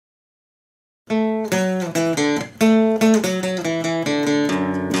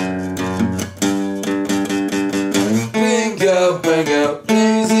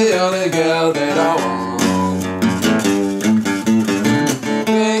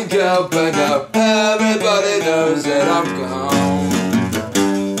Bango, bango, everybody knows that I'm gone.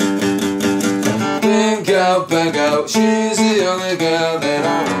 Bango, bango, she's the only girl that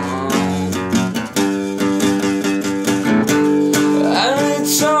I want. And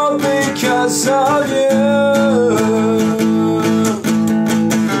it's all because of you.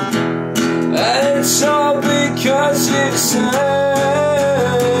 And it's all because you say,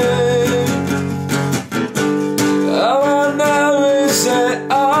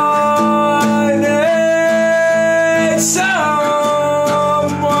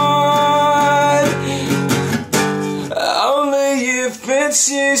 it's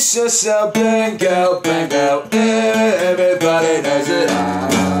you, so bango, bango, everybody knows it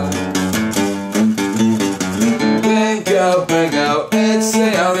all. Bango, bango, it's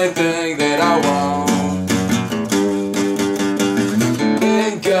the only thing that I want.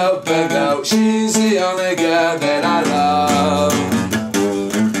 Bango, bango, she's the only girl that I love.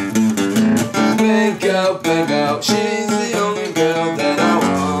 Bango, bango, she's the only girl that I want.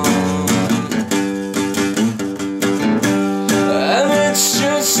 It's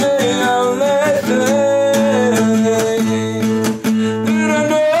just the only thing that I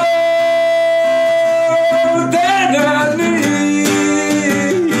know that I need.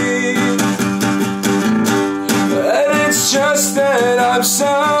 And it's just that I'm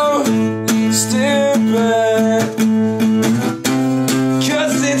so stupid,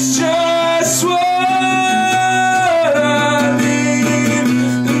 'cause it's just what I need.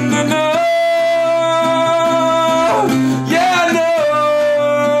 And I know, yeah, I know.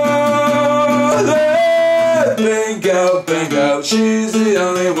 Bango, bango, she's the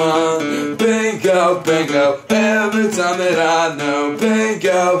only one. Bango, bango, every time that I know.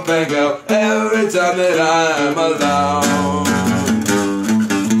 Bango, bango, every time that I am alone.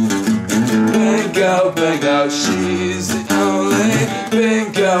 Bango, bango, she's the only.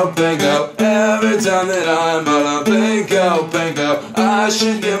 Bango, bango, every time that I'm alone. Bango, bango, I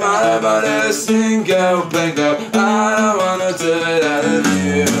should give my life on this. Bango, bango, I don't wanna do it out of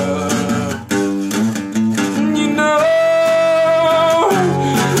you.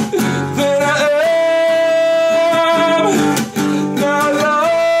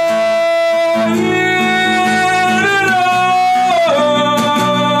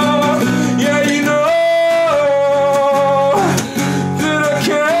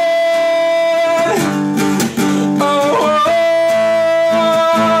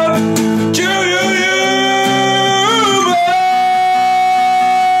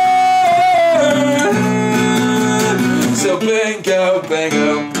 Bango, bango,